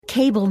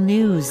Cable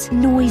news,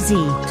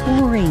 noisy,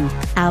 boring,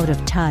 out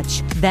of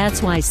touch.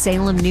 That's why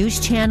Salem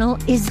News Channel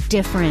is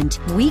different.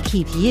 We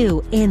keep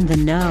you in the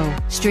know.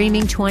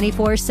 Streaming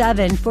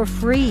 24/7 for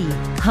free.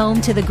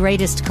 Home to the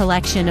greatest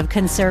collection of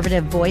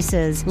conservative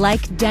voices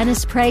like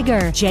Dennis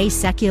Prager, Jay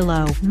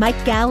Sekulow,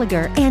 Mike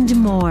Gallagher, and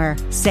more.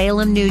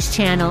 Salem News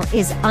Channel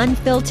is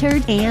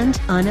unfiltered and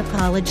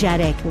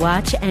unapologetic.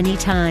 Watch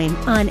anytime,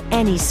 on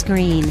any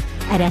screen,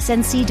 at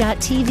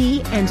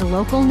snc.tv and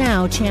Local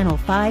Now Channel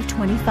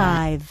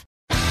 525.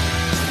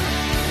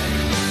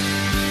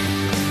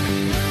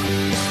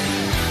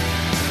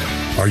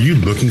 Are you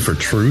looking for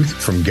truth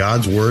from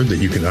God's Word that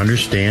you can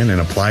understand and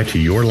apply to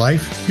your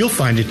life? You'll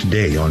find it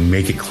today on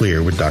Make It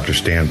Clear with Dr.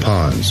 Stan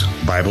Pons,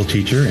 Bible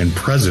teacher and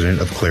president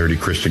of Clarity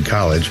Christian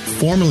College,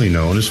 formerly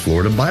known as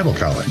Florida Bible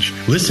College.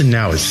 Listen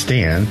now as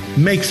Stan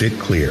makes it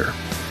clear.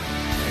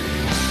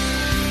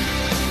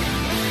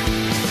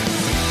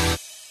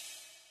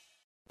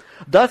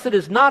 Thus, it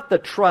is not the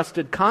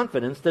trusted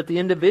confidence that the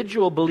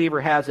individual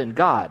believer has in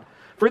God,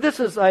 for this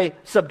is a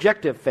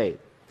subjective faith.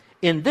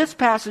 In this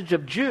passage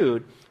of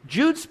Jude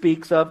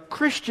speaks of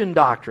Christian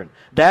doctrine,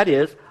 that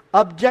is,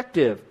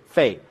 objective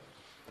faith.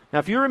 Now,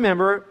 if you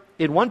remember,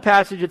 in one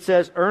passage it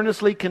says,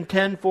 earnestly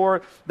contend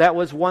for that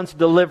was once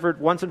delivered,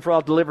 once and for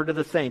all delivered to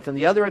the saints. And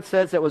the other it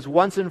says that was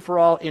once and for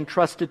all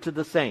entrusted to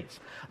the saints,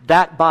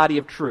 that body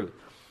of truth.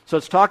 So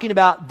it's talking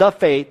about the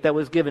faith that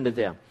was given to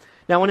them.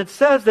 Now, when it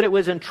says that it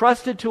was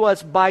entrusted to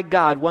us by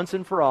God once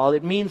and for all,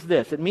 it means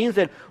this. It means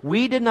that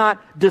we did not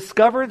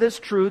discover this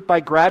truth by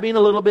grabbing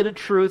a little bit of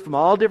truth from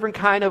all different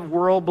kind of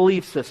world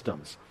belief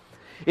systems.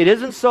 It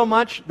isn't so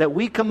much that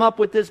we come up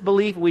with this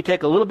belief, we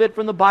take a little bit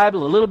from the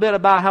Bible, a little bit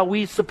about how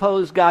we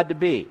suppose God to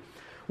be.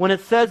 When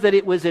it says that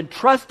it was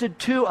entrusted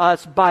to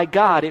us by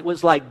God, it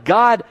was like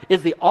God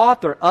is the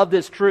author of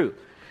this truth.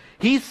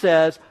 He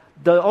says,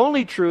 the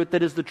only truth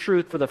that is the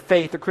truth for the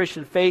faith, the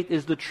Christian faith,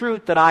 is the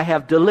truth that I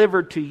have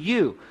delivered to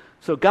you.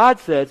 So God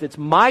says it's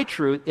my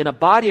truth in a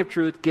body of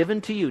truth given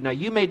to you. Now,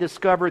 you may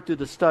discover it through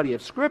the study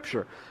of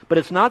Scripture, but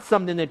it's not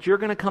something that you're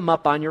going to come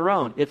up on your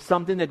own. It's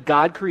something that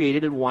God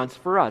created and wants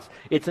for us.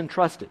 It's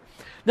entrusted.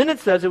 Then it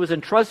says it was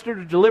entrusted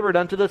or delivered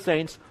unto the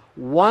saints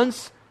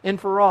once and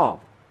for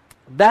all.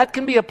 That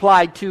can be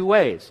applied two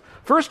ways.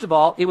 First of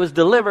all, it was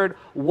delivered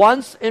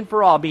once and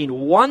for all,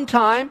 meaning one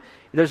time.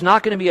 There's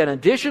not going to be an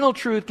additional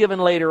truth given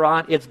later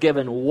on. It's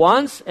given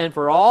once and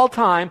for all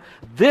time.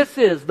 This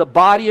is the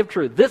body of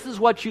truth. This is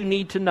what you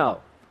need to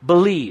know,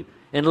 believe,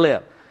 and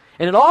live.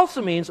 And it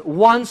also means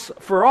once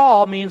for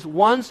all means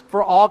once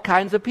for all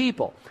kinds of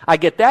people. I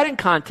get that in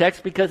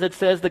context because it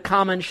says the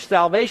common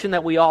salvation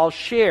that we all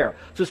share.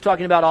 So it's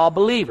talking about all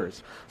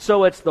believers.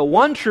 So it's the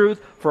one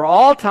truth for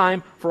all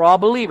time for all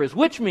believers,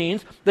 which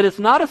means that it's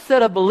not a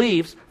set of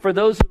beliefs for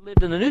those who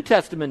lived in the New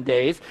Testament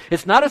days.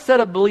 It's not a set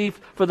of beliefs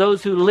for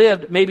those who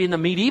lived maybe in the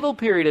medieval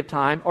period of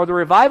time or the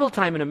revival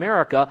time in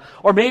America,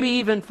 or maybe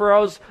even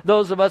for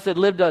those of us that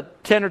lived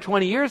 10 or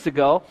 20 years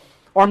ago,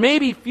 or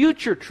maybe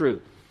future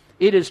truth.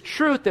 It is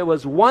truth that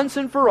was once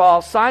and for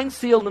all signed,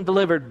 sealed, and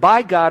delivered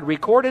by God,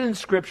 recorded in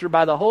Scripture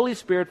by the Holy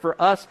Spirit for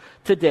us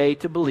today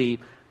to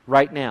believe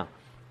right now.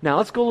 Now,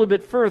 let's go a little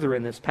bit further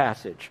in this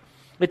passage.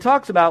 It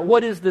talks about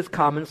what is this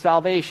common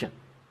salvation.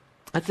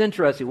 That's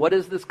interesting. What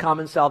is this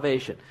common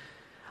salvation?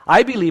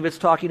 I believe it's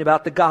talking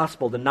about the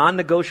gospel, the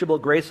non-negotiable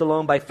grace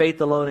alone, by faith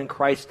alone, in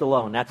Christ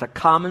alone. That's a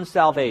common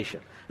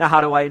salvation. Now,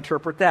 how do I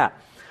interpret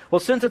that? Well,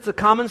 since it's a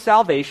common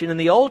salvation, in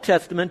the Old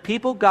Testament,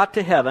 people got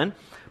to heaven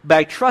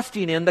by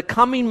trusting in the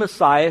coming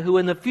Messiah who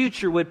in the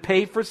future would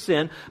pay for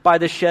sin by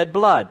the shed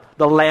blood,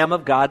 the Lamb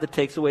of God that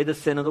takes away the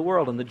sin of the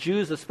world. And the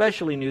Jews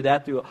especially knew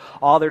that through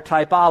all their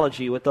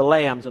typology with the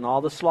lambs and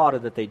all the slaughter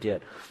that they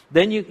did.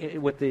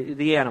 Then with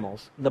the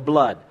animals, the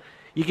blood.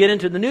 You get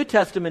into the New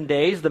Testament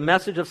days, the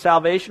message of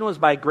salvation was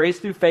by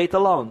grace through faith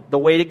alone. The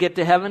way to get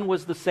to heaven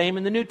was the same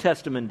in the New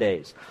Testament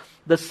days.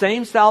 The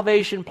same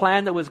salvation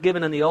plan that was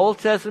given in the Old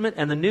Testament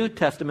and the New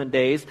Testament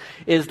days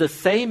is the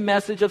same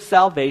message of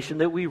salvation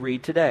that we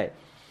read today.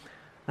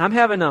 I'm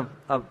having a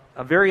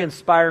very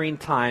inspiring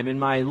time. In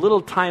my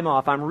little time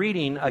off, I'm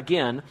reading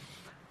again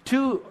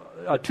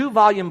a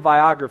two-volume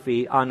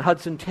biography on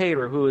Hudson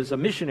Taylor, who is a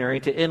missionary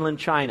to inland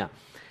China.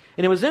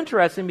 And it was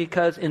interesting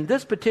because in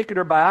this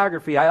particular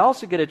biography, I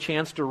also get a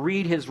chance to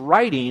read his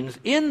writings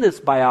in this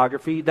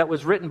biography that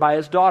was written by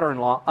his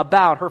daughter-in-law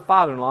about her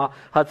father-in-law,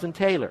 Hudson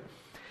Taylor.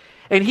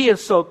 And he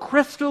is so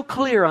crystal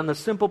clear on the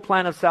simple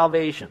plan of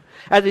salvation.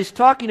 As he's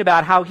talking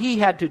about how he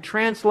had to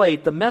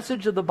translate the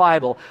message of the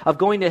Bible of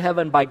going to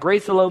heaven by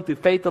grace alone, through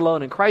faith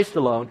alone, and Christ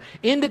alone,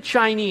 into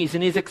Chinese.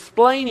 And he's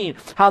explaining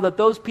how that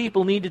those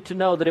people needed to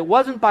know that it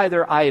wasn't by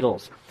their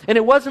idols. And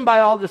it wasn't by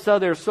all this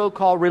other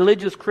so-called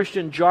religious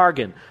Christian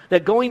jargon.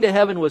 That going to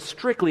heaven was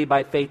strictly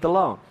by faith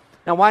alone.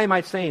 Now, why am I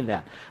saying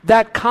that?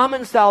 That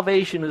common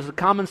salvation is the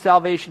common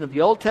salvation of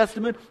the Old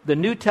Testament, the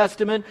New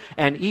Testament,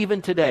 and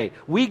even today.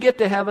 We get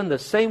to heaven the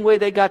same way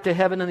they got to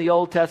heaven in the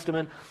Old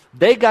Testament.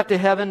 They got to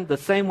heaven the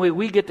same way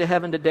we get to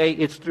heaven today.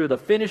 It's through the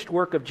finished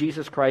work of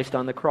Jesus Christ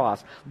on the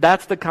cross.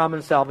 That's the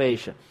common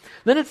salvation.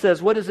 Then it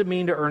says, what does it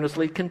mean to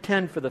earnestly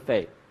contend for the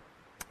faith?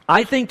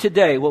 I think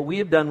today what we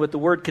have done with the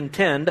word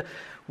contend,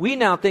 we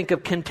now think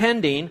of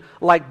contending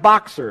like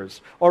boxers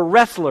or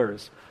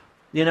wrestlers.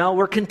 You know,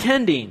 we're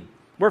contending.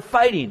 We're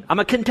fighting. I'm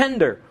a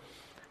contender.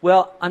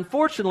 Well,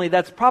 unfortunately,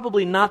 that's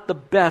probably not the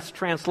best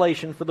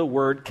translation for the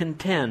word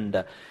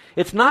contend.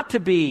 It's not to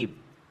be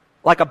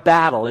like a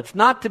battle. It's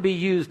not to be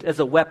used as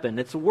a weapon.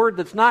 It's a word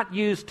that's not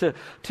used to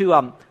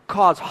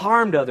cause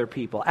harm to other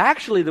people.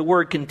 Actually, the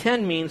word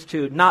contend means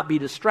to not be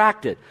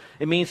distracted.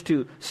 It means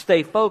to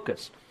stay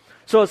focused.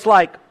 So it's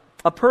like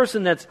a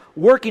person that's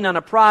working on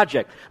a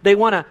project. They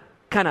want to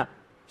kind of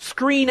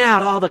screen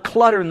out all the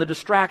clutter and the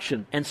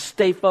distraction and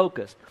stay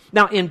focused.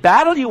 Now, in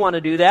battle, you want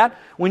to do that.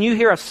 When you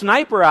hear a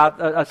sniper,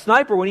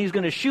 when he's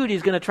going to shoot,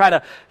 he's going to try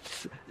to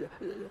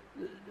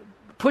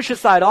push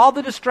aside all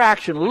the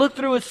distraction, look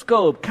through his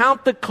scope,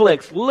 count the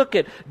clicks,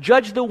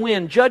 judge the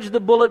wind, judge the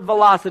bullet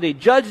velocity,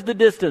 judge the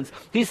distance.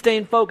 He's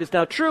staying focused.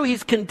 Now, true,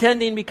 he's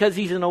contending because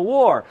he's in a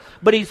war,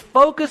 but he's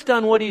focused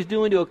on what he's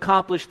doing to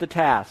accomplish the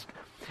task.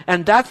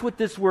 And that's what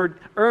this word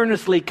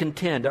earnestly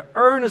contend, to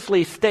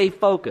earnestly stay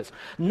focused.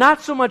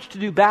 Not so much to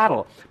do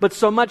battle, but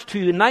so much to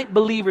unite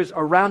believers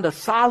around a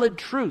solid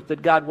truth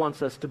that God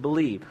wants us to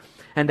believe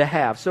and to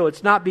have. So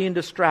it's not being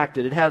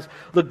distracted. It has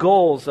the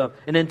goals of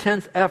an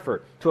intense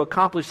effort to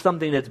accomplish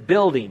something that's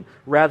building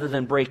rather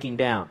than breaking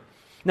down.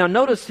 Now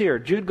notice here,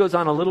 Jude goes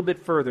on a little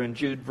bit further in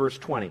Jude verse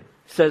 20. It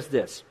says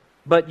this,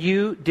 "But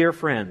you, dear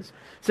friends,"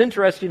 it's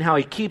interesting how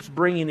he keeps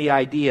bringing the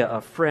idea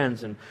of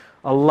friends and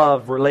a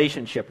love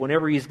relationship.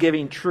 Whenever he's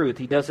giving truth,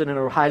 he does it in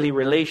a highly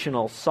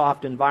relational,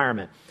 soft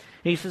environment.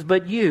 And he says,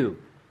 but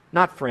you,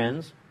 not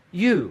friends,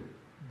 you,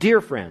 dear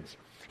friends.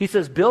 He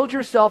says, build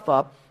yourself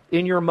up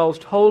in your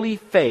most holy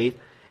faith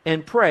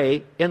and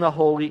pray in the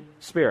Holy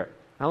Spirit.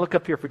 Now look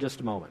up here for just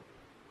a moment.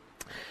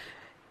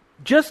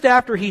 Just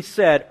after he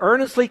said,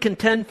 earnestly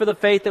contend for the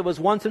faith that was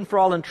once and for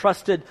all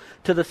entrusted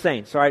to the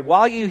saints. All right,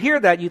 while you hear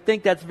that, you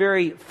think that's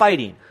very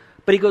fighting.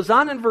 But he goes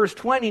on in verse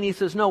 20 and he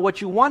says, no,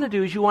 what you want to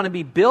do is you want to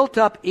be built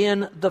up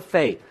in the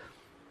faith.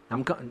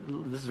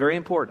 This is very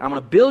important. I'm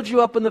going to build you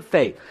up in the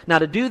faith. Now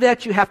to do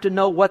that, you have to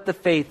know what the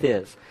faith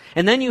is.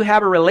 And then you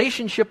have a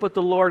relationship with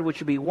the Lord, which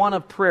would be one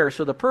of prayer.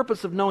 So the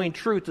purpose of knowing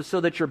truth is so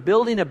that you're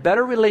building a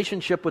better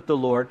relationship with the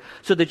Lord,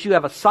 so that you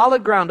have a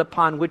solid ground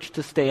upon which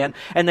to stand,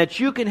 and that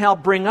you can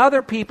help bring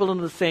other people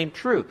into the same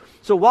truth.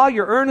 So while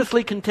you're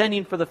earnestly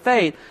contending for the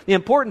faith, the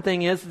important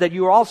thing is that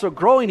you are also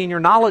growing in your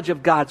knowledge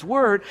of God's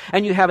Word,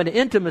 and you have an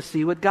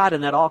intimacy with God,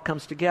 and that all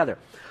comes together.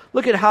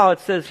 Look at how it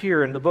says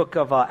here in the book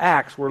of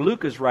Acts, where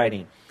Luke is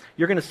writing.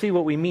 You're going to see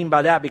what we mean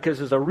by that, because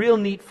there's a real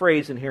neat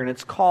phrase in here, and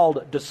it's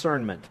called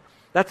discernment.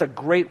 That's a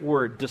great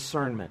word,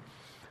 discernment,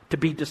 to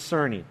be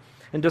discerning.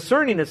 And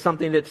discerning is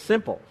something that's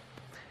simple.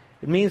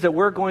 It means that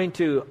we're going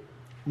to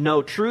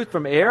know truth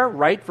from error,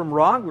 right from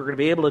wrong. We're going to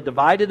be able to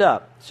divide it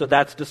up. So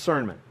that's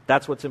discernment.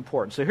 That's what's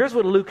important. So here's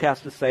what Luke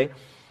has to say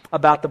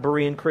about the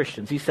Berean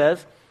Christians. He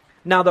says,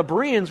 now the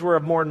Bereans were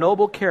of more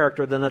noble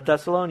character than the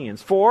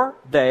Thessalonians, for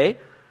they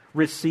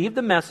received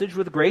the message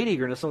with great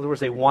eagerness. In other words,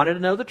 they wanted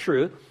to know the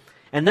truth.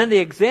 And then they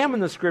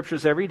examined the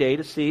Scriptures every day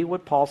to see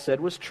what Paul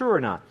said was true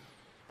or not.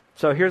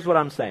 So here's what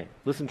I'm saying.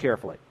 Listen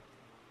carefully.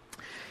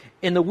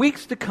 In the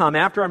weeks to come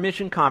after our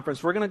mission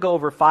conference, we're going to go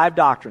over 5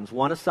 doctrines,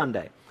 one a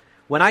Sunday.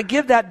 When I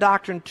give that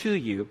doctrine to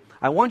you,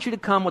 I want you to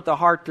come with the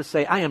heart to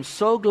say, I am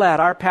so glad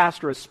our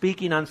pastor is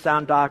speaking on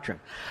sound doctrine.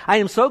 I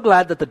am so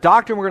glad that the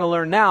doctrine we're going to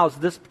learn now is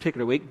this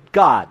particular week,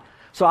 God.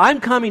 So I'm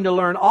coming to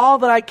learn all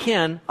that I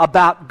can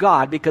about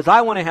God, because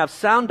I want to have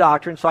sound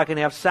doctrine so I can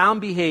have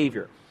sound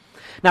behavior.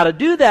 Now to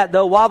do that,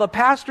 though, while the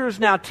pastor is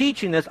now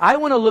teaching this, I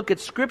want to look at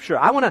Scripture.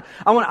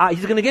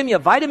 He's going to give me a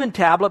vitamin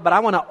tablet, but I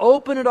want to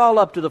open it all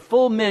up to the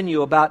full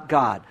menu about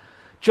God,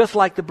 just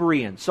like the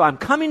Bereans. So I'm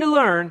coming to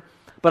learn,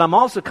 but I'm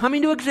also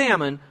coming to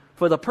examine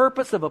for the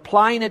purpose of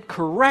applying it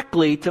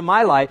correctly to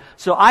my life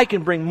so I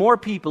can bring more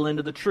people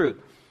into the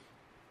truth.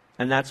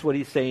 And that's what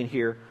he's saying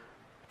here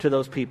to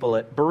those people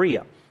at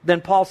Berea. Then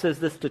Paul says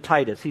this to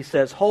Titus. He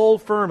says,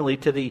 hold firmly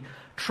to the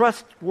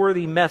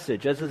trustworthy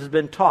message as it has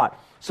been taught,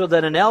 so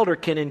that an elder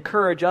can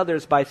encourage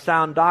others by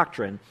sound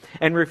doctrine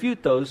and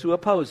refute those who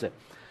oppose it.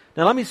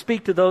 Now let me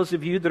speak to those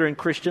of you that are in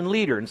Christian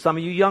leader, and some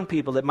of you young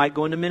people that might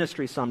go into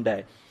ministry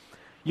someday.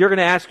 You're going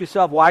to ask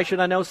yourself, why should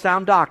I know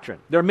sound doctrine?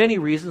 There are many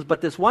reasons, but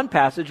this one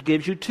passage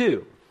gives you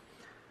 2.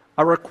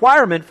 A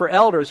requirement for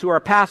elders who are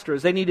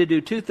pastors, they need to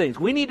do 2 things.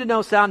 We need to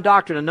know sound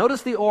doctrine, and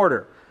notice the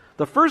order.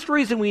 The first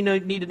reason we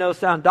need to know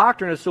sound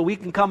doctrine is so we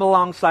can come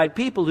alongside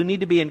people who need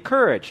to be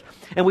encouraged.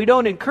 And we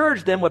don't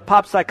encourage them with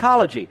pop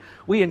psychology.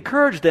 We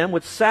encourage them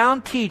with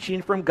sound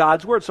teaching from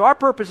God's Word. So our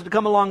purpose is to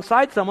come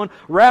alongside someone,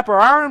 wrap our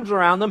arms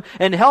around them,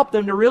 and help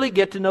them to really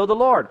get to know the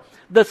Lord.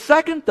 The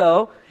second,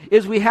 though,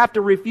 is we have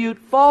to refute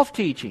false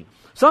teaching.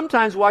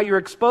 Sometimes while you're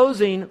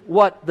exposing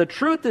what the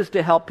truth is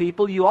to help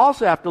people, you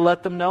also have to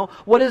let them know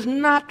what is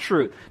not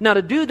truth. Now,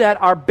 to do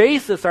that, our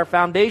basis, our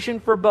foundation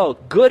for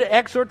both good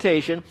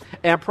exhortation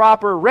and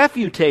proper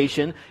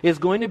refutation is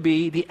going to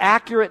be the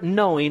accurate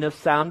knowing of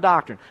sound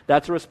doctrine.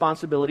 That's a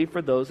responsibility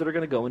for those that are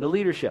going to go into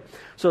leadership.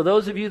 So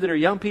those of you that are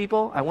young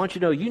people, I want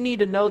you to know you need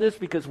to know this,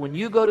 because when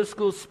you go to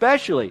school,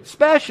 especially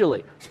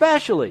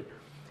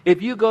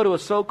if you go to a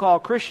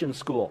so-called Christian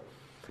school,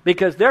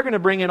 because they're going to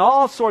bring in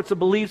all sorts of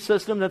belief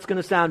system that's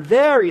going to sound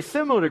very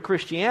similar to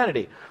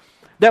Christianity,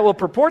 that will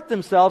purport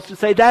themselves to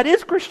say that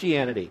is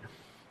Christianity,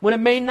 when it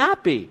may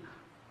not be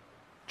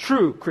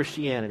true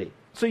Christianity.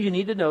 So you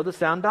need to know the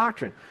sound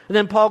doctrine. And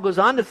then Paul goes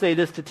on to say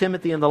this to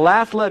Timothy in the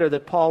last letter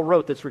that Paul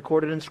wrote that's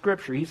recorded in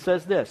Scripture. He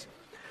says this,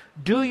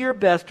 "Do your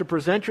best to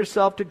present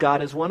yourself to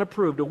God as one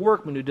approved, a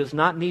workman who does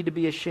not need to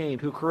be ashamed,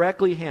 who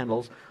correctly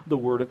handles the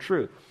word of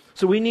truth."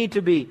 So we need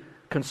to be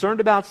concerned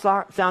about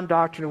sound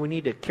doctrine, and we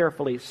need to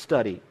carefully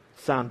study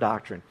sound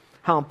doctrine.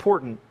 How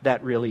important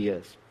that really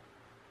is.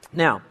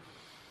 Now,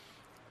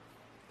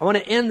 I want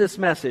to end this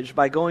message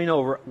by going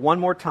over one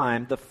more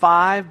time the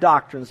 5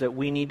 doctrines that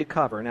we need to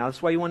cover. Now,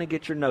 that's why you want to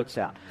get your notes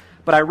out.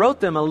 But I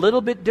wrote them a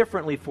little bit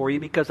differently for you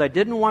because I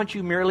didn't want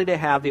you merely to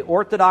have the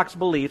orthodox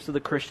beliefs of the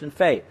Christian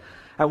faith.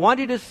 I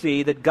want you to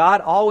see that God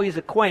always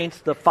acquaints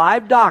the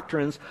 5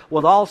 doctrines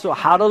with also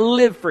how to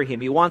live for Him.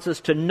 He wants us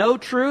to know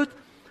truth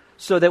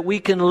so that we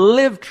can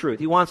live truth.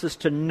 He wants us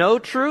to know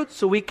truth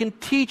so we can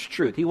teach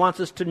truth. He wants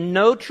us to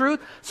know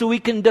truth so we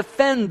can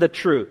defend the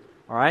truth.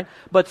 All right?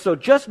 But so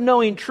just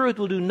knowing truth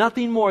will do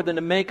nothing more than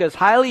to make us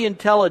highly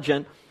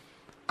intelligent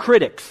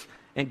critics.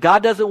 And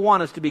God doesn't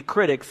want us to be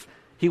critics.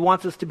 He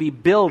wants us to be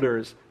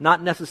builders,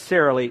 not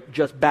necessarily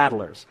just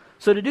battlers.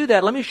 So to do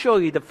that, let me show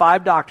you the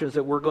 5 doctrines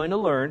that we're going to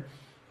learn.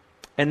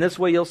 And this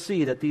way you'll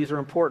see that these are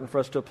important for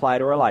us to apply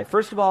to our life.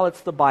 First of all, it's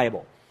the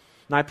Bible.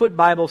 Now, I put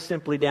Bible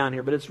simply down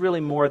here, but it's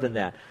really more than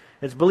that.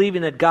 It's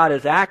believing that God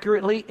has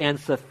accurately and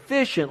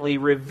sufficiently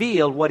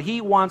revealed what He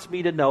wants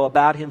me to know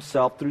about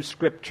Himself through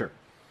Scripture.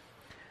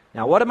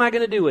 Now, what am I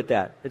going to do with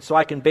that? It's so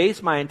I can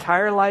base my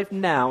entire life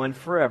now and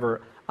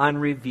forever on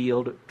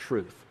revealed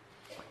truth.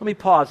 Let me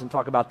pause and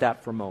talk about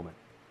that for a moment.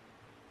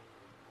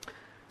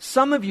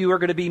 Some of you are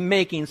going to be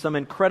making some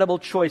incredible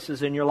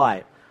choices in your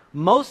life.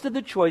 Most of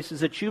the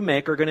choices that you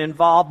make are going to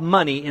involve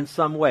money in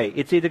some way.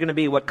 It's either going to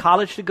be what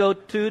college to go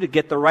to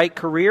get the right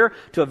career,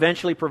 to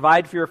eventually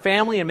provide for your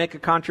family and make a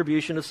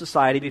contribution to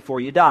society before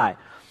you die.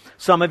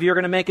 Some of you are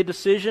going to make a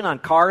decision on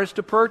cars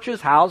to purchase,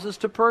 houses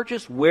to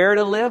purchase, where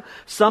to live.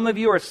 Some of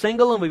you are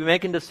single and will be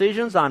making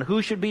decisions on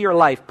who should be your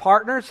life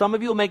partner. Some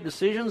of you will make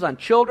decisions on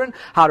children,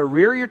 how to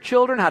rear your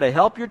children, how to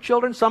help your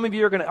children. Some of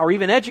you are going to, or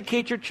even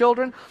educate your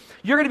children.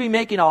 You're going to be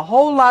making a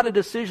whole lot of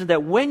decisions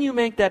that when you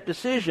make that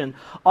decision,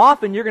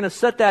 often you're going to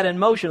set that in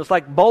motion. It's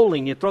like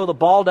bowling. You throw the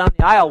ball down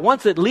the aisle.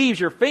 Once it leaves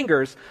your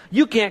fingers,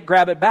 you can't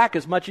grab it back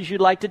as much as you'd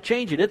like to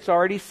change it. It's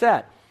already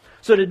set.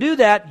 So to do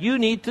that, you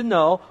need to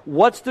know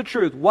what's the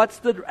truth, what's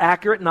the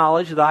accurate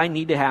knowledge that I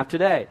need to have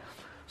today.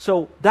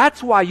 So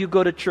that's why you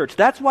go to church.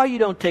 That's why you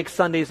don't take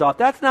Sundays off.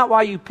 That's not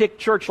why you pick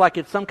church like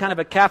it's some kind of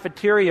a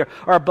cafeteria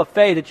or a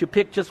buffet that you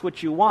pick just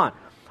what you want.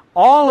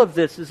 All of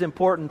this is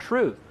important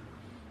truth.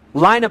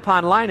 Line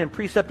upon line and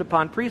precept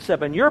upon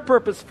precept. And your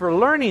purpose for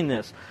learning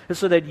this is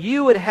so that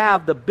you would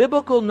have the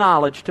biblical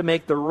knowledge to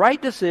make the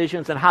right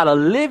decisions and how to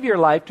live your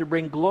life to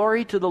bring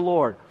glory to the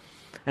Lord.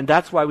 And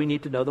that's why we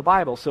need to know the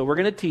Bible. So we're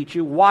going to teach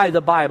you why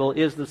the Bible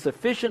is the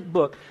sufficient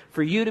book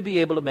for you to be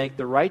able to make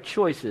the right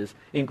choices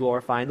in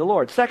glorifying the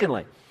Lord.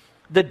 Secondly,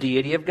 the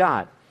deity of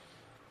God.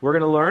 We're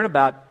going to learn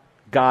about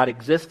God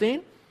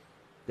existing,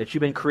 that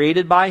you've been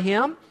created by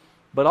Him,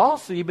 but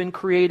also you've been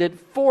created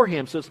for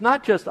Him. So it's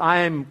not just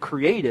I'm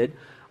created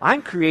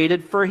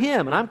for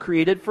Him, and I'm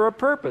created for a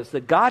purpose,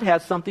 that God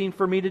has something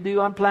for me to do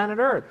on planet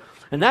Earth.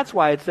 And that's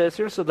why it says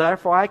here, so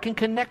therefore I can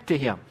connect to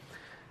Him.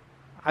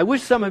 I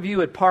wish some of you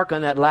would park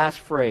on that last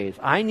phrase.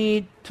 I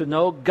need to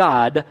know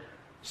God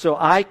so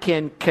I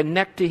can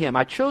connect to Him.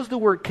 I chose the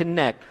word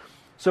connect.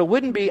 So it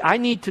wouldn't be, I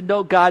need to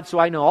know God so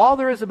I know all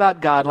there is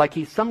about God, like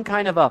He's some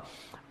kind of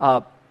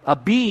a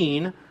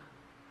being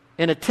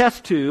in a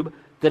test tube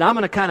that I'm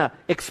going to kind of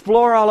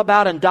explore all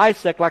about and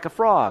dissect like a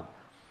frog.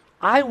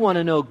 I want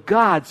to know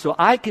God so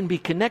I can be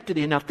connected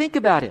to Him. Now think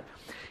about it.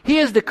 He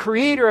is the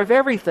creator of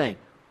everything.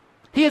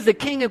 He is the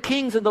King of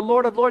kings and the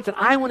Lord of lords, and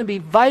I want to be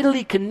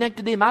vitally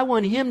connected to Him. I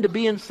want Him to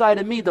be inside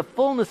of me, the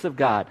fullness of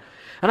God.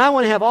 And I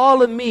want to have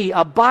all of me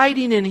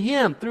abiding in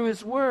Him through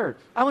His Word.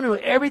 I want to know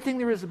everything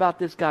there is about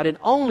this God, and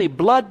only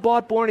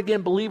blood-bought,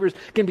 born-again believers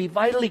can be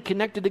vitally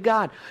connected to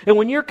God. And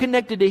when you're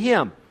connected to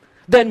Him,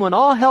 then when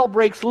all hell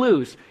breaks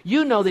loose,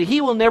 you know that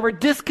He will never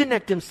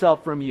disconnect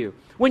Himself from you.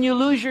 When you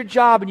lose your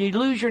job and you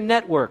lose your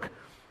network,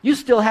 you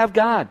still have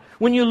God.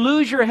 When you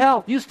lose your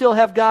health, you still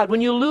have God.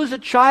 When you lose a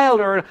child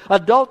or an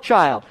adult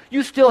child,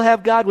 you still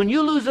have God. When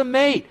you lose a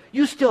mate,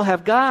 you still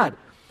have God.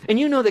 And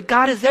you know that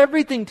God is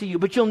everything to you,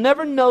 but you'll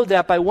never know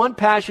that by one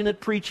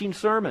passionate preaching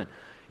sermon.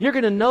 You're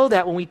going to know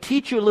that when we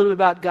teach you a little bit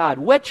about God.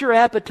 Whet your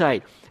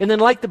appetite. And then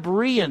like the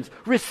Bereans,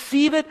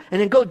 receive it and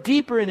then go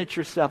deeper in it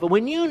yourself. And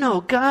when you know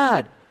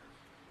God,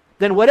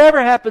 then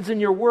whatever happens in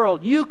your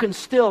world, you can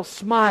still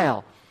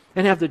smile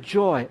and have the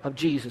joy of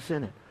Jesus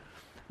in it.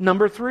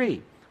 Number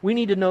 3, we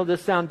need to know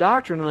this sound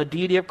doctrine on the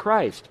deity of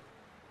Christ.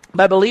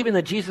 By believing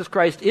that Jesus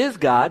Christ is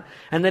God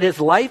and that His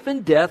life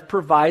and death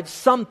provide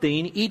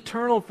something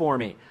eternal for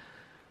me.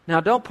 Now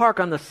don't park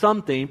on the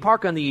something,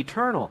 park on the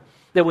eternal.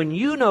 That when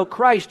you know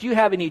Christ, you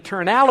have an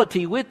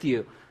eternality with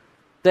you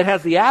that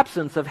has the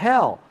absence of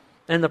hell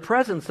and the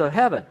presence of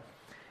heaven.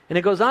 And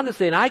it goes on to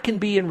say, and I can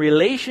be in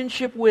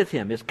relationship with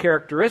Him. His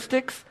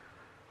characteristics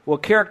will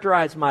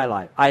characterize my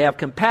life. I have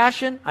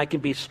compassion, I can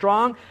be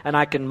strong, and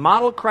I can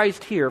model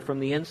Christ here from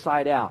the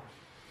inside out.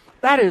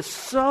 That is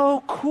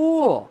so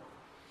cool.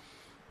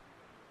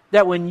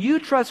 That when you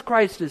trust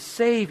Christ as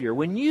Savior,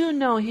 when you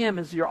know Him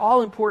as your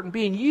all-important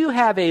being, you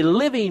have a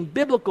living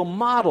biblical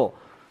model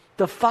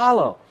to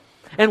follow.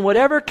 And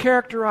whatever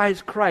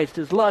characterized Christ,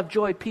 His love,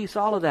 joy, peace,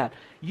 all of that,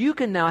 you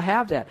can now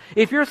have that.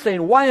 If you're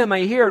saying, why am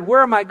I here and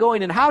where am I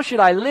going and how should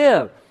I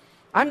live?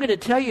 I'm going to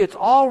tell you it's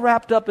all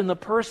wrapped up in the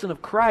person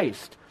of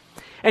Christ.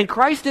 And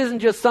Christ isn't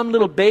just some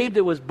little babe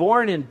that was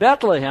born in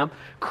Bethlehem.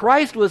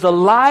 Christ was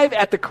alive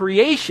at the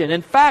creation.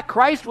 In fact,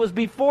 Christ was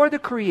before the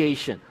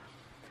creation.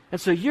 And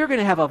so you're going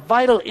to have a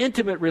vital,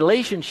 intimate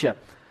relationship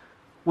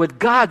with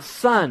God's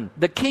Son,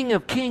 the King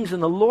of Kings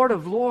and the Lord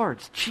of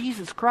Lords,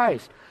 Jesus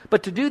Christ.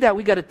 But to do that,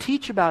 we got to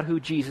teach about who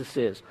Jesus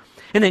is.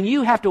 And then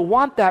you have to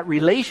want that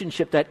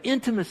relationship, that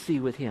intimacy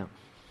with Him.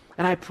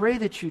 And I pray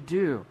that you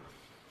do.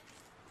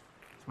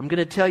 I'm going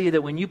to tell you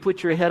that when you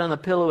put your head on the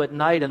pillow at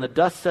night and the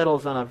dust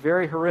settles on a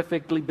very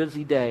horrifically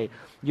busy day,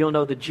 you'll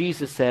know that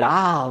Jesus said,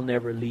 I'll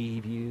never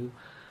leave you.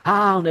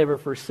 I'll never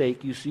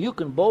forsake you. So you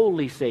can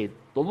boldly say,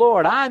 the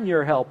Lord, I'm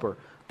your helper.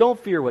 Don't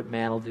fear what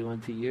man will do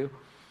unto you.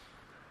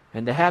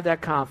 And to have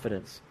that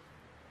confidence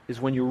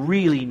is when you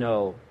really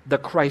know the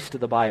Christ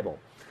of the Bible.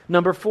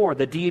 Number 4,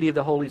 the deity of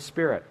the Holy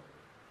Spirit.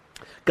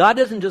 God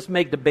doesn't just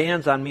make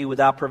demands on me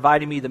without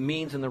providing me the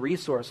means and the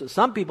resources.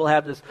 Some people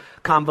have this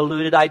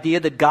convoluted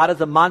idea that God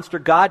is a monster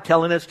God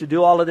telling us to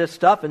do all of this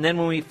stuff, and then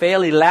when we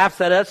fail, He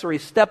laughs at us or He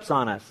steps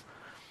on us.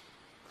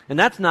 And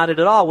that's not it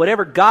at all.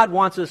 Whatever God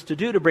wants us to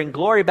do to bring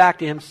glory back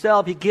to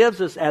Himself, He gives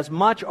us as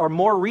much or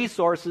more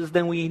resources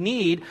than we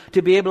need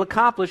to be able to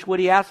accomplish what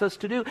He asks us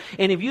to do.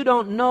 And if you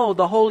don't know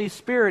the Holy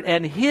Spirit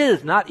and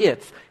His, not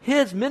its,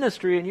 His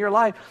ministry in your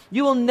life,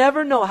 you will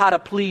never know how to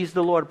please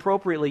the Lord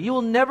appropriately. You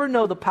will never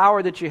know the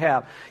power that you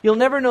have. You'll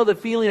never know the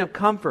feeling of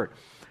comfort.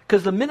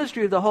 Because the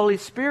ministry of the Holy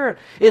Spirit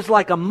is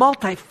like a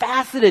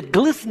multifaceted,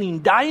 glistening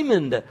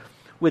diamond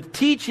with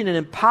teaching and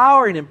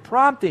empowering and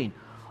prompting.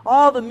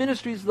 All the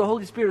ministries of the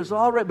Holy Spirit is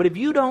all right. But if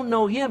you don't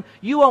know Him,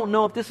 you won't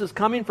know if this is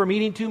coming from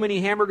eating too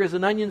many hamburgers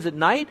and onions at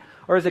night,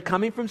 or is it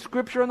coming from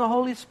Scripture and the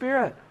Holy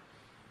Spirit?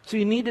 So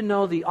you need to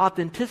know the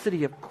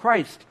authenticity of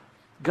Christ,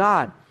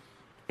 God,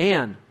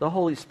 and the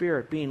Holy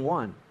Spirit being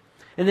one.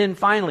 And then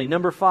finally,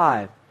 number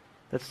 5,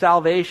 that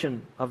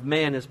salvation of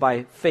man is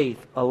by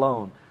faith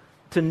alone.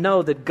 To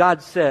know that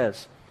God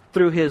says,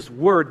 through His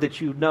Word that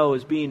you know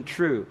as being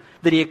true,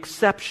 that He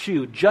accepts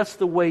you just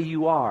the way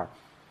you are.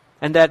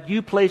 And that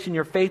you placing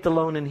your faith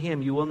alone in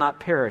Him, you will not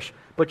perish,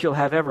 but you'll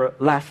have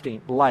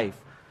everlasting life.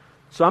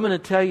 So I'm going to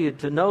tell you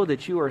to know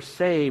that you are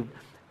saved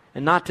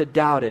and not to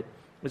doubt it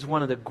is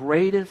one of the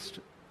greatest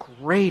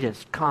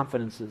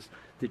confidences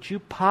that you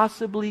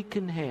possibly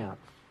can have.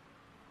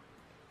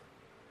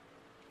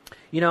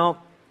 You know,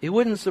 it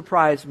wouldn't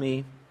surprise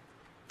me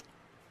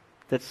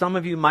that some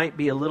of you might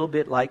be a little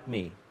bit like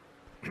me.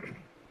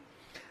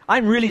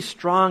 I'm really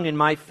strong in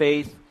my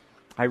faith.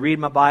 I read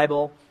my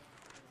Bible.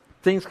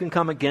 Things can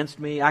come against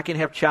me. I can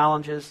have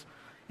challenges.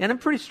 And I'm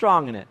pretty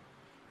strong in it.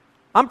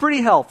 I'm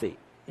pretty healthy.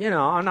 You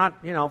know, I'm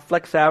not,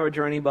 Flex Savage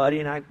or anybody,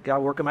 and I got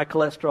to work on my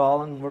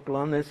cholesterol and work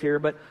on this here,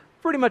 but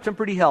pretty much I'm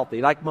pretty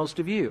healthy, like most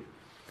of you.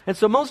 And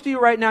so most of you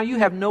right now, you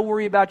have no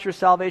worry about your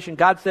salvation.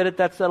 God said it,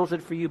 that settles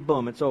it for you.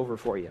 Boom, it's over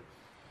for you.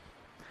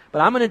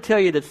 But I'm going to tell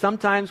you that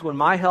sometimes when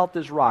my health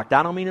is rocked,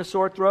 I don't mean a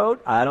sore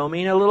throat, I don't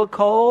mean a little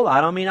cold,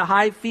 I don't mean a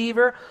high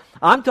fever.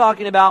 I'm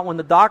talking about when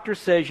the doctor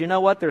says, you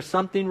know what, there's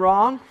something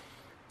wrong,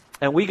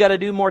 and we got to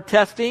do more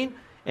testing,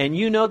 and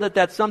you know that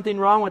that's something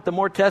wrong with the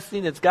more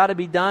testing that's got to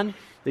be done,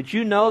 that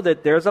you know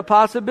that there's a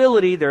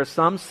possibility, there's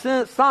some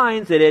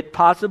signs that it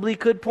possibly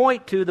could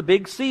point to the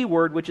big C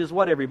word, which is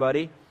what,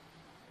 everybody?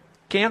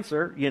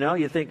 Cancer,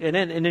 you think, and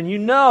then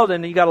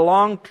then you got a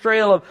long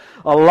trail of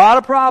a lot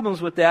of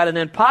problems with that, and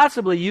then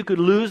possibly you could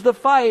lose the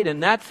fight,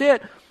 and that's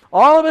it.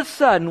 All of a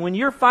sudden, when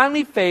you're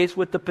finally faced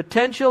with the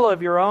potential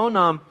of your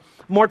own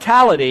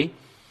mortality,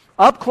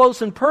 up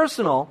close and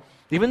personal,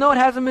 even though it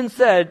hasn't been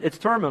said, it's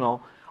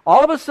terminal,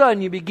 all of a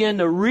sudden you begin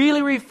to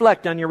really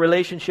reflect on your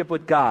relationship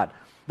with God.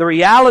 The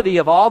reality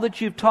of all that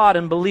you've taught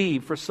and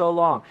believed for so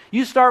long.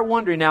 You start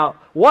wondering now,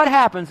 what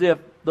happens if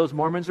those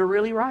Mormons are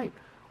really right?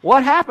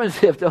 What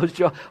happens if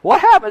what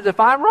happens if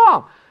I'm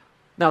wrong?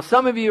 Now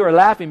some of you are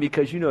laughing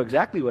because you know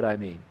exactly what I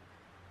mean.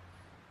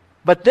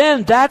 But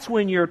then that's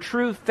when your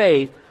true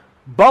faith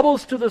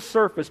bubbles to the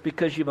surface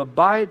because you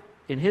abide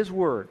in His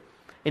Word.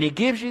 And He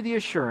gives you the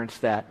assurance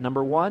that,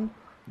 number one,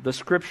 the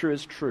Scripture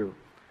is true.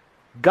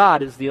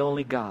 God is the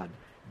only God.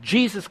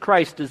 Jesus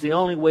Christ is the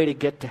only way to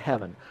get to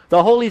heaven.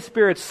 The Holy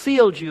Spirit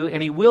sealed you,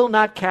 and He will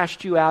not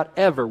cast you out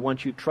ever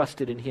once you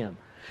trusted in Him.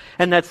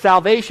 And that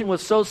salvation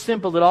was so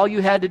simple that all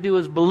you had to do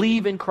was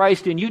believe in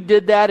Christ, and you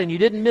did that, and you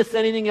didn't miss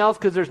anything else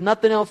because there's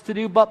nothing else to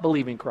do but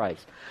believe in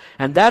Christ.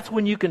 And that's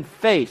when you can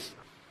face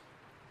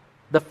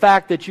the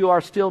fact that you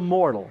are still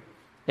mortal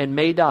and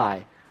may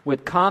die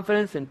with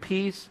confidence and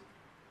peace.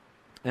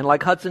 And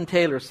like Hudson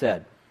Taylor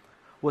said,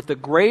 with the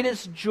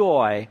greatest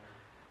joy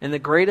and the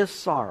greatest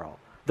sorrow,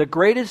 the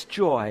greatest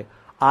joy,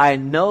 I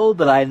know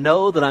that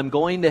I'm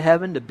going to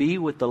heaven to be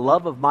with the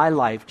love of my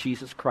life,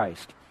 Jesus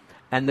Christ.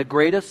 And the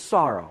greatest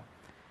sorrow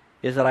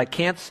is that I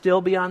can't still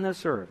be on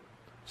this earth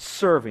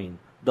serving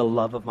the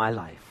love of my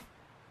life.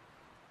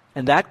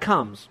 And that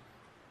comes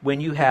when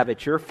you have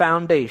at your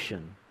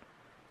foundation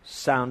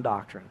sound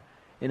doctrine.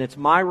 And it's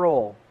my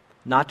role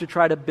not to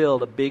try to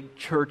build a big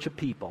church of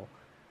people,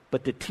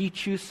 but to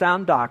teach you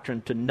sound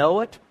doctrine, to know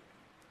it,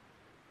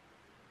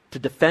 to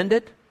defend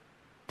it,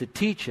 to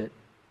teach it,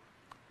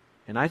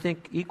 and I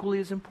think equally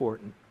as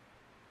important,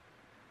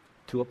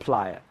 to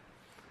apply it.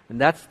 And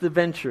that's the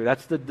venture,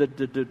 that's the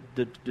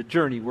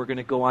journey we're going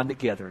to go on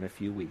together in a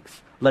few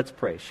weeks. Let's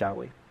pray, shall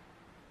we?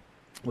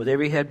 With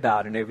every head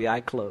bowed and every eye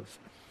closed.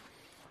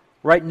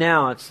 Right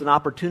now, it's an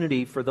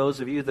opportunity for those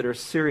of you that are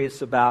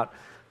serious about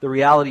the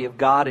reality of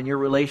God and your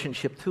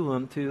relationship to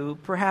Him to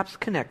perhaps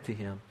connect to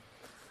Him.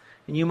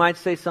 And you might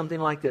say something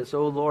like this: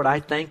 "Oh Lord, I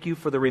thank you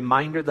for the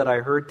reminder that I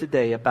heard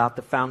today about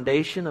the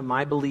foundation of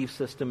my belief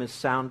system is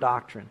sound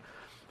doctrine.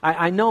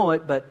 I know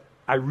it, but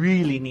I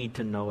really need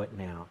to know it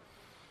now.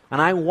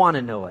 And I want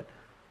to know it.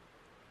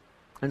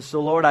 And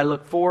so, Lord, I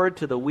look forward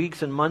to the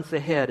weeks and months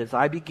ahead as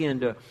I begin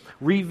to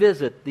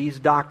revisit these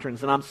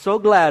doctrines. And I'm so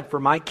glad for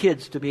my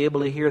kids to be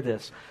able to hear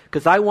this,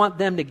 because I want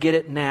them to get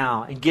it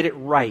now and get it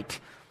right.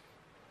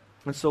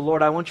 And so,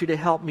 Lord, I want you to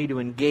help me to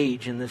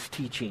engage in this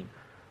teaching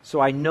so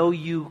I know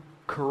you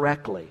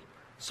correctly,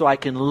 so I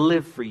can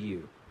live for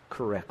you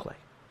correctly."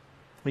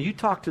 When you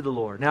talk to the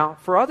Lord. Now,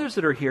 for others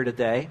that are here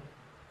today,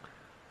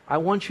 I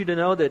want you to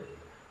know that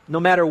no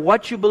matter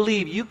what you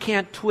believe, you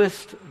can't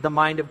twist the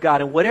mind of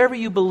God. And whatever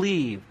you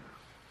believe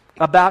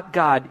about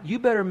God, you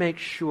better make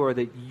sure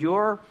that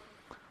your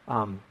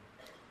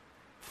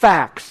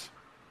facts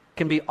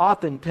can be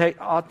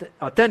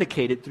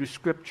authenticated through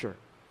Scripture.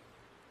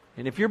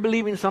 And if you're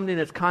believing something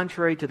that's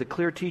contrary to the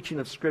clear teaching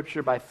of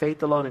Scripture by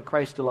faith alone in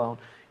Christ alone,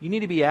 you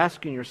need to be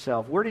asking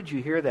yourself, where did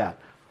you hear that?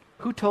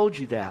 Who told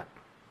you that?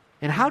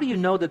 And how do you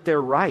know that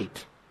they're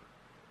right?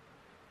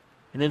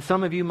 And then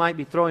some of you might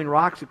be throwing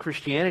rocks at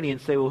Christianity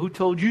and say, well, who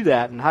told you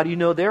that? And how do you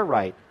know they're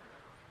right?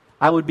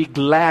 I would be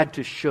glad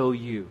to show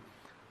you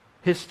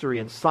history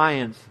and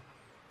science,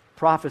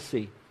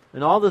 prophecy,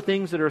 and all the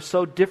things that are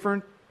so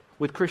different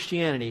with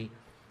Christianity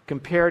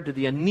compared to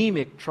the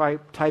anemic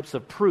types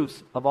of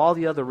proofs of all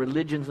the other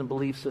religions and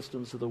belief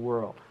systems of the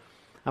world.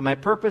 And my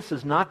purpose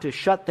is not to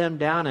shut them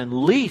down, and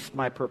least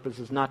my purpose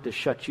is not to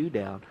shut you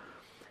down.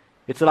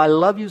 It's that I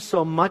love you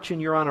so much,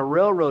 and you're on a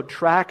railroad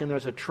track and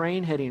there's a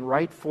train heading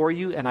right for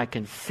you, and I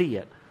can see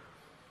it.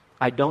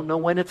 I don't know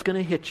when it's going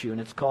to hit you,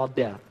 and it's called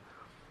death.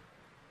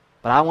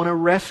 But I want to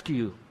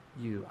rescue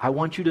you. I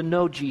want you to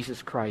know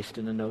Jesus Christ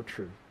and to know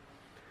truth.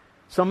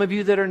 Some of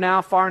you that are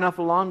now far enough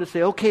along to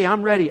say, okay,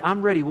 I'm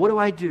ready. What do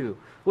I do?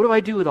 What do I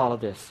do with all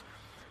of this?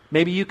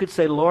 Maybe you could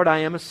say, Lord, I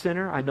am a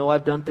sinner. I know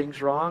I've done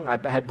things wrong.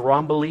 I've had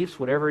wrong beliefs,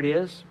 whatever it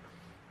is.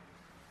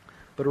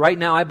 But right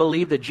now I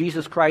believe that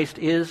Jesus Christ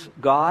is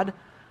God.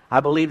 I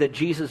believe that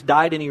Jesus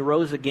died and He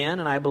rose again.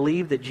 And I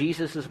believe that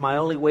Jesus is my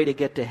only way to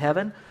get to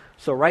heaven.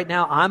 So right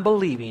now I'm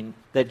believing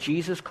that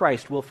Jesus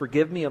Christ will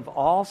forgive me of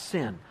all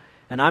sin.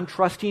 And I'm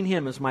trusting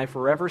Him as my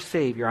forever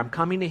Savior. I'm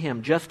coming to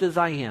Him just as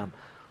I am.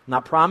 I'm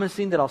not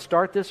promising that I'll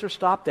start this or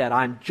stop that.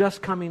 I'm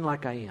just coming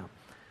like I am.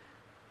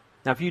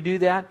 Now if you do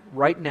that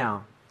right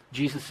now,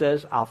 Jesus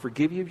says, I'll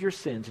forgive you of your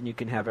sins and you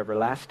can have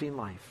everlasting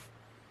life.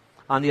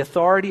 On the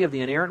authority of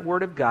the inerrant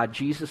Word of God,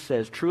 Jesus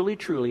says, truly,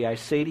 truly, I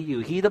say to you,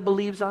 he that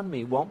believes on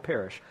me won't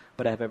perish,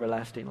 but have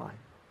everlasting life.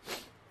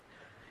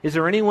 Is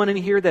there anyone in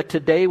here that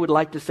today would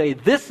like to say,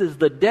 this is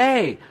the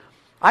day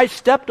I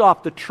stepped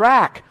off the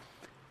track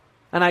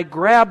and I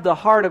grabbed the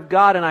heart of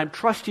God and I'm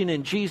trusting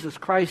in Jesus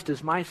Christ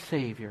as my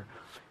Savior.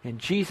 And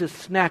Jesus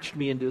snatched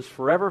me into His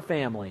forever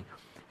family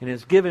and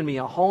has given me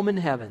a home in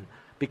heaven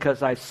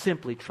because I've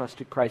simply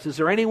trusted Christ. Is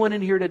there anyone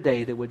in here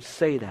today that would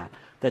say that?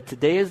 That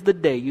today is the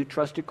day you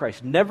trusted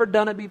Christ. Never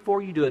done it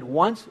before. You do it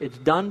once, it's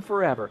done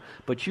forever.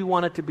 But you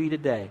want it to be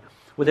today.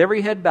 With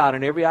every head bowed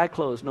and every eye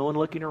closed, no one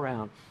looking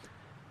around.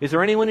 Is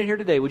there anyone in here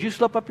today? Would you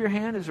slip up your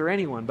hand? Is there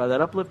anyone by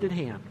that uplifted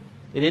hand?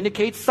 It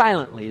indicates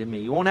silently to me.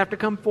 You won't have to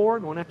come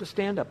forward. You won't have to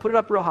stand up. Put it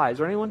up real high. Is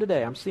there anyone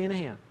today? I'm seeing a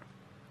hand.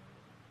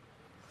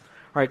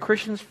 All right,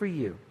 Christians, for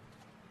you.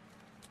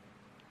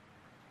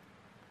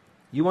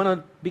 You want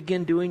to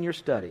begin doing your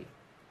study.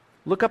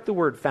 Look up the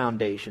word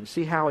foundation.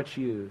 See how it's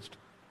used.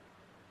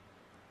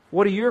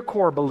 What are your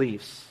core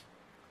beliefs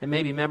and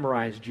maybe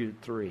memorize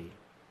Jude 3.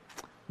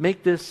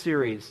 Make this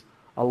series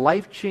a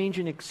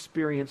life-changing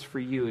experience for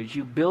you as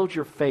you build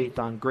your faith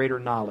on greater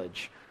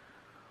knowledge.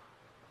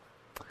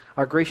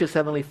 Our gracious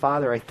Heavenly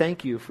Father, I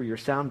thank you for your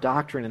sound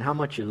doctrine and how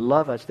much you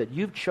love us, that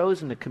you've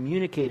chosen to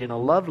communicate in a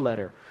love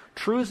letter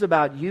truths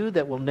about you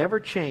that will never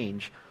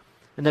change,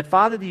 and that,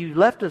 Father, that you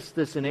left us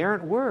this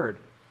inerrant word,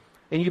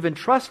 and you've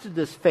entrusted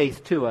this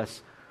faith to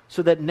us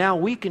so that now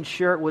we can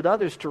share it with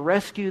others to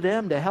rescue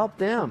them, to help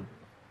them.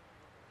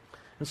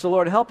 And so,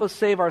 Lord, help us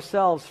save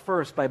ourselves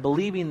first by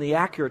believing the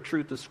accurate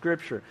truth of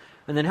Scripture.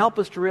 And then help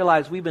us to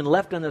realize we've been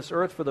left on this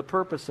earth for the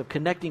purpose of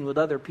connecting with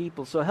other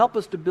people. So help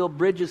us to build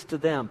bridges to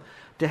them,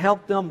 to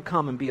help them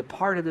come and be a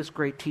part of this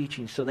great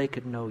teaching so they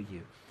could know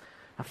you.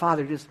 Now,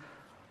 Father, just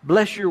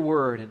bless your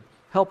word and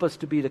help us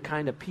to be the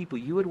kind of people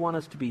you would want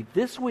us to be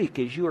this week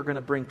as you are going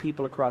to bring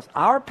people across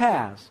our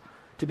paths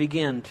to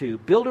begin to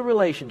build a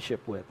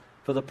relationship with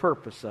for the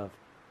purpose of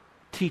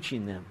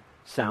teaching them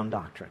sound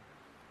doctrine.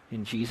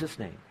 In Jesus'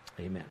 name.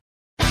 Amen.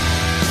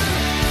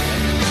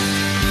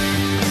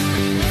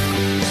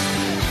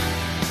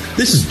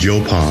 This is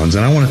Joe Pons,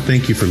 and I want to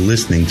thank you for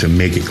listening to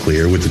Make It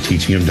Clear with the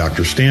teaching of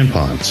Dr. Stan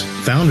Pons,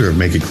 founder of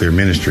Make It Clear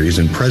Ministries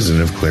and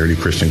president of Clarity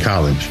Christian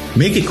College.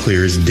 Make It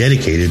Clear is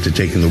dedicated to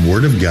taking the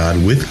Word of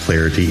God with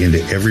clarity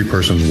into every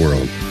person's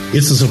world.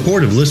 It's the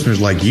support of listeners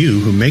like you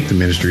who make the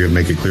ministry of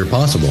Make It Clear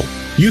possible.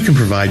 You can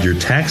provide your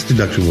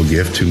tax-deductible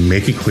gift to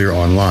Make It Clear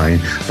online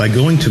by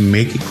going to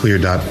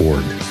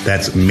makeitclear.org.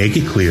 That's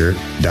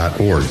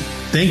makeitclear.org.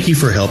 Thank you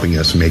for helping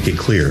us make it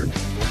clear.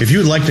 If you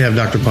would like to have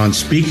Dr. Pons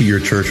speak at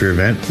your church or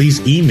event, please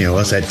email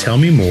us at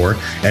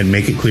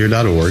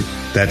tellmemore@makeitclear.org.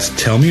 That's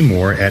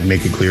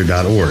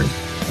tellmemore@makeitclear.org.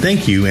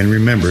 Thank you, and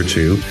remember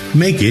to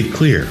make it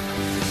clear.